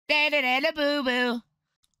Boo boo.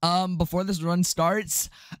 Before this run starts,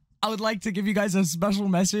 I would like to give you guys a special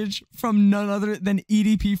message from none other than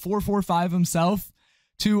EDP445 himself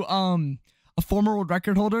to a former world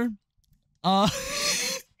record holder. Yeah,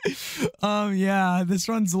 this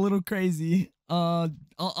run's a little crazy.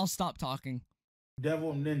 I'll stop talking.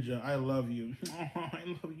 Devil Ninja, I love you. Oh, I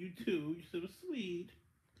love you too. You're so sweet.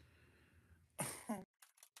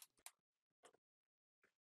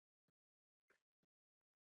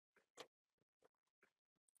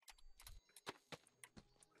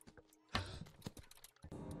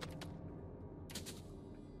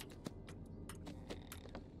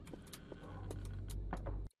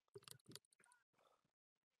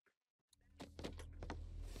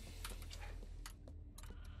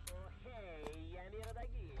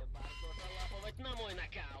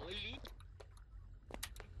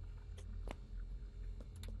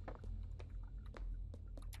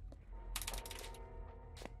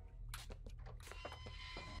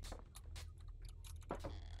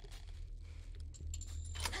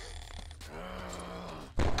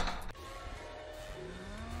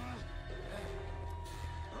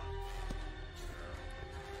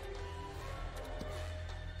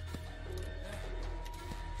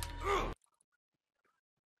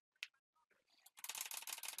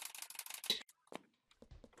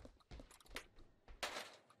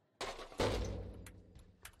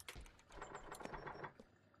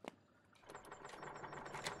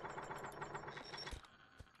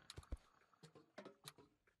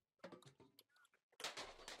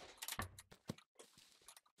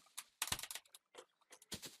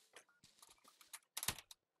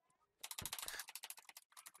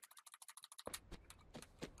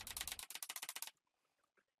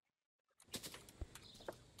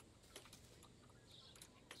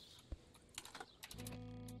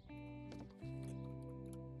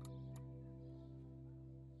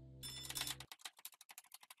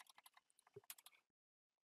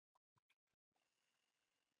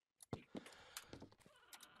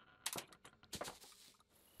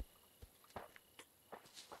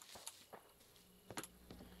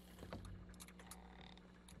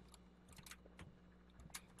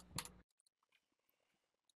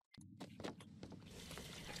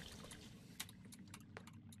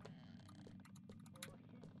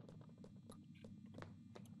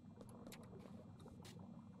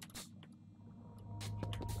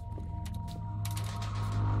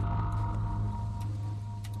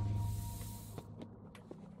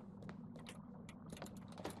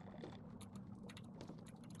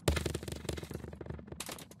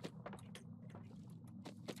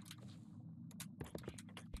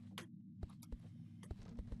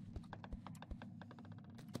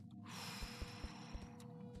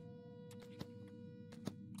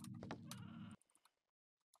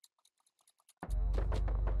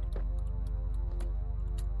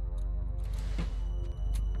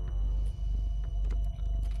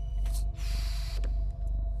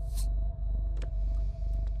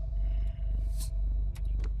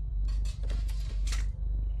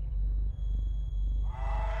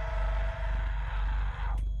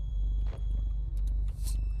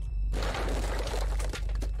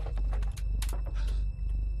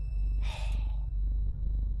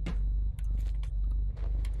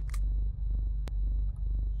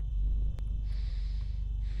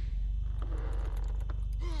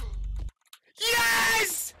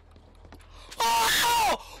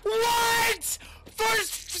 What?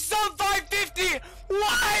 First sub 550.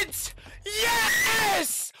 What?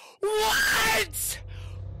 Yes. What?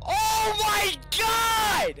 Oh my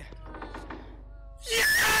God.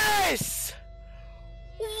 Yes.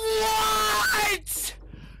 What?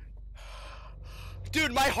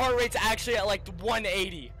 Dude, my heart rate's actually at like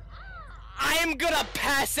 180. I am gonna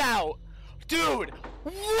pass out. Dude,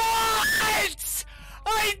 what?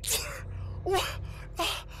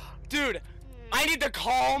 Dude, I need to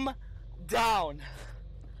calm down.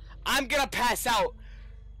 I'm gonna pass out.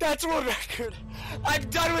 That's world record. I'm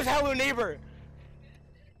done with Hello Neighbor.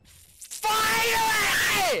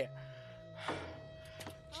 Finally!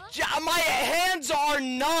 My hands are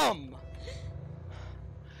numb.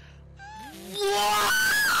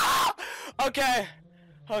 Okay.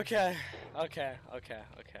 Okay. Okay. Okay.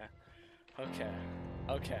 Okay. Okay.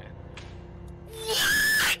 Okay.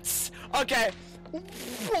 What? Okay.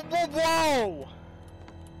 Whoa.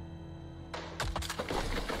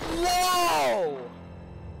 Whoa.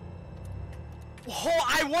 Oh,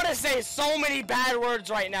 I want to say so many bad words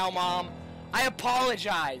right now, Mom. I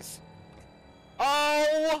apologize.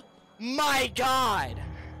 Oh my God.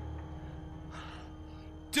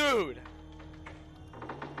 Dude.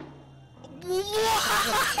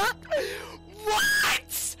 What?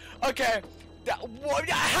 What? Okay.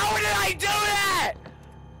 How did I do that?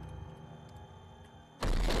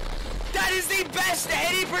 That is the best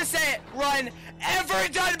 80% run ever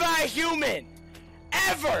done by a human.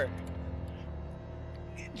 Ever.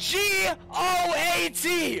 GOAT.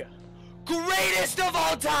 Greatest of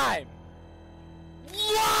all time.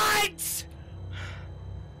 What?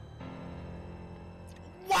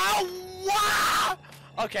 Wow. Wow.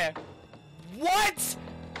 Okay. What?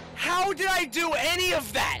 How did I do any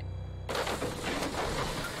of that?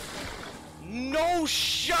 No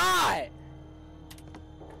shot.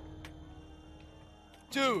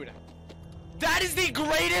 Dude, that is the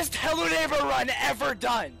greatest Hello Neighbor run ever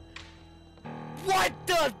done. What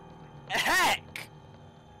the heck?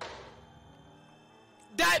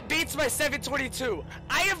 That beats my 722.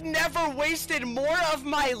 I have never wasted more of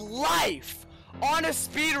my life on a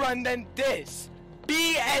speedrun than this.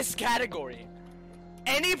 BS category.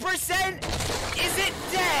 Any percent isn't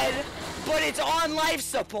dead, but it's on life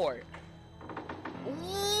support.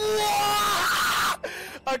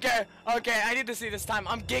 Okay, I need to see this time.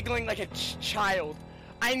 I'm giggling like a child.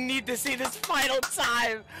 I need to see this final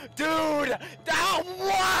time. Dude,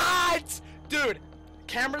 what? Dude,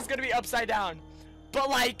 camera's gonna be upside down. But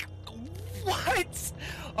like, what?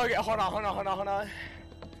 Okay, hold on.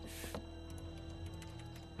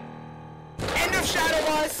 End of Shadow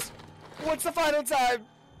Boss. What's the final time?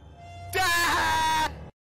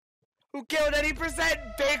 Who killed any percent?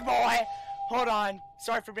 BigBoi. Hold on.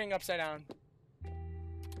 Sorry for being upside down.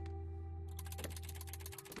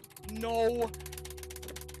 No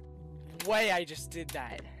way I just did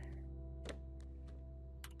that.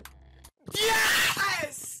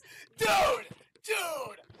 Yes! Dude!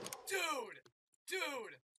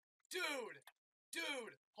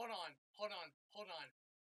 Hold on.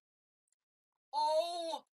 Oh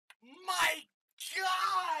my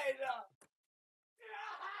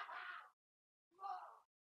god!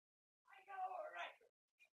 I got a record.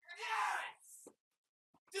 Yes!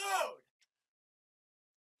 Dude!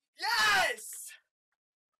 Yes!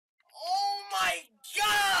 Oh my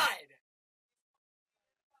god!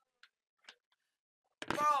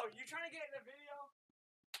 Bro, you trying to get in the video?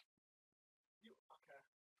 Okay.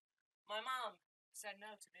 My mom said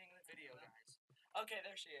no to being in the video, guys. Okay,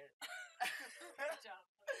 there she is. Good job.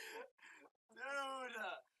 Dude,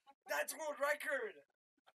 that's world record.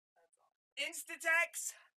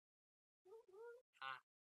 Instatex.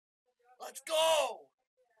 Let's go.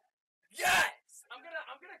 Yes. I'm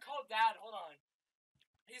gonna call Dad. Hold on.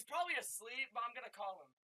 He's probably asleep, but I'm gonna call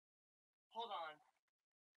him. Hold on.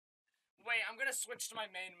 Wait, I'm gonna switch to my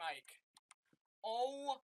main mic.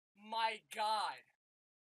 Oh my god.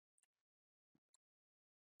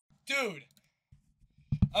 Dude.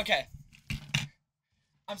 Okay.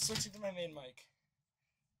 I'm switching to my main mic.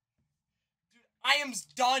 Dude, I am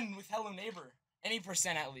done with Hello Neighbor. Any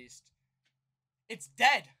percent at least. It's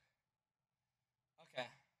dead. Okay.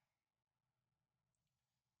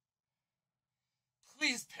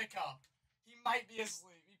 Please pick up. He might be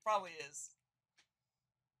asleep. He probably is.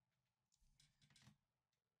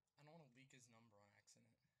 I don't want to leak his number on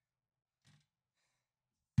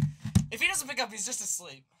accident. If he doesn't pick up, he's just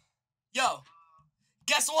asleep. Yo,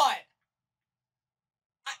 guess what?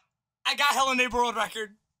 I got Hello Neighbor world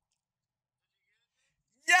record.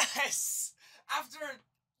 Yes! After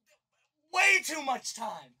way too much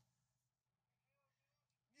time.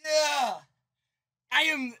 Yeah! I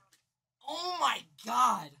am... Oh my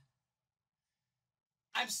god!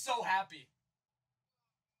 I'm so happy.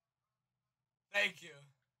 Thank you.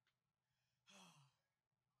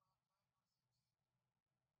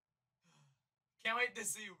 Can't wait to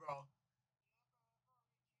see you, bro.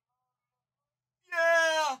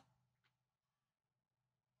 Yeah!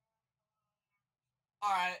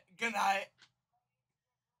 Alright, good night.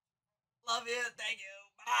 Love you, thank you,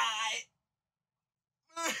 bye!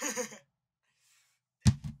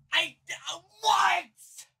 What?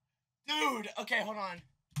 Dude, okay, hold on.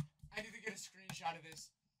 I need to get a screenshot of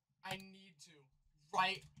this. I need to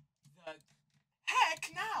right the heck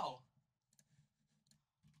now.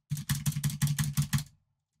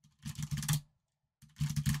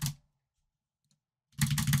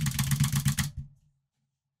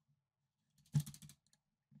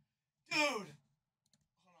 Dude!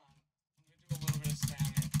 Hold on. I'm gonna do a little bit of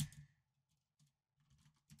spamming.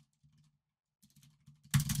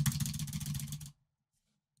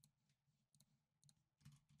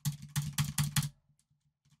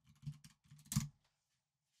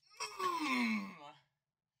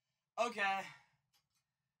 Okay.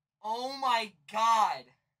 Oh my god.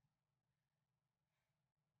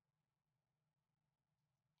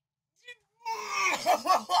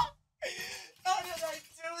 How did I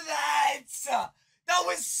do that? That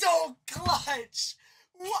was so clutch.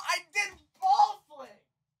 I did ball flick.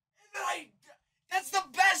 And then that's the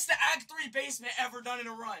best Act 3 basement ever done in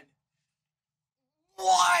a run.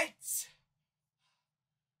 What?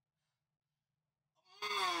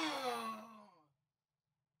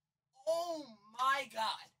 Oh my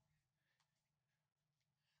god.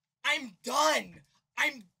 I'm done.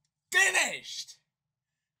 I'm finished.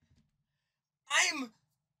 I'm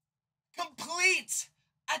complete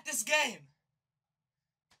at this game.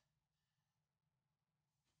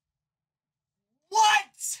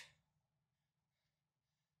 What?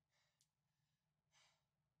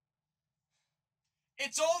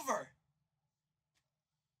 It's over. It's over.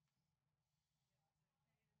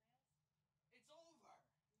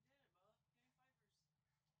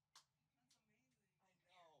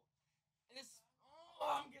 I know. And it's,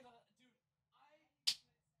 I'm gonna, dude,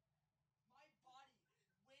 my body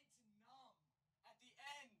went numb at the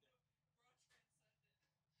end.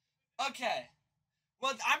 Okay.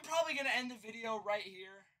 Well, I'm probably gonna end the video right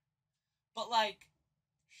here. But, like,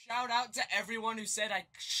 shout out to everyone who said I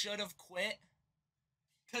should have quit.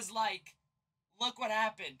 Because, like, look what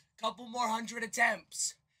happened. Couple more 100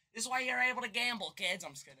 attempts. This is why you're able to gamble, kids.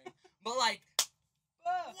 I'm just kidding. But, like,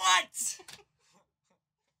 what?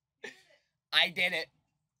 I did it.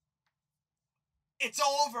 It's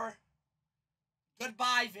over.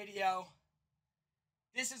 Goodbye, video.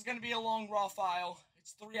 This is going to be a long raw file.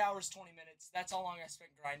 It's 3 hours, 20 minutes. That's how long I spent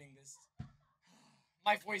grinding this.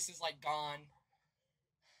 My voice is, like, gone.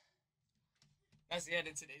 That's the end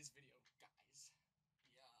of today's video,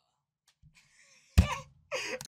 guys. Yeah.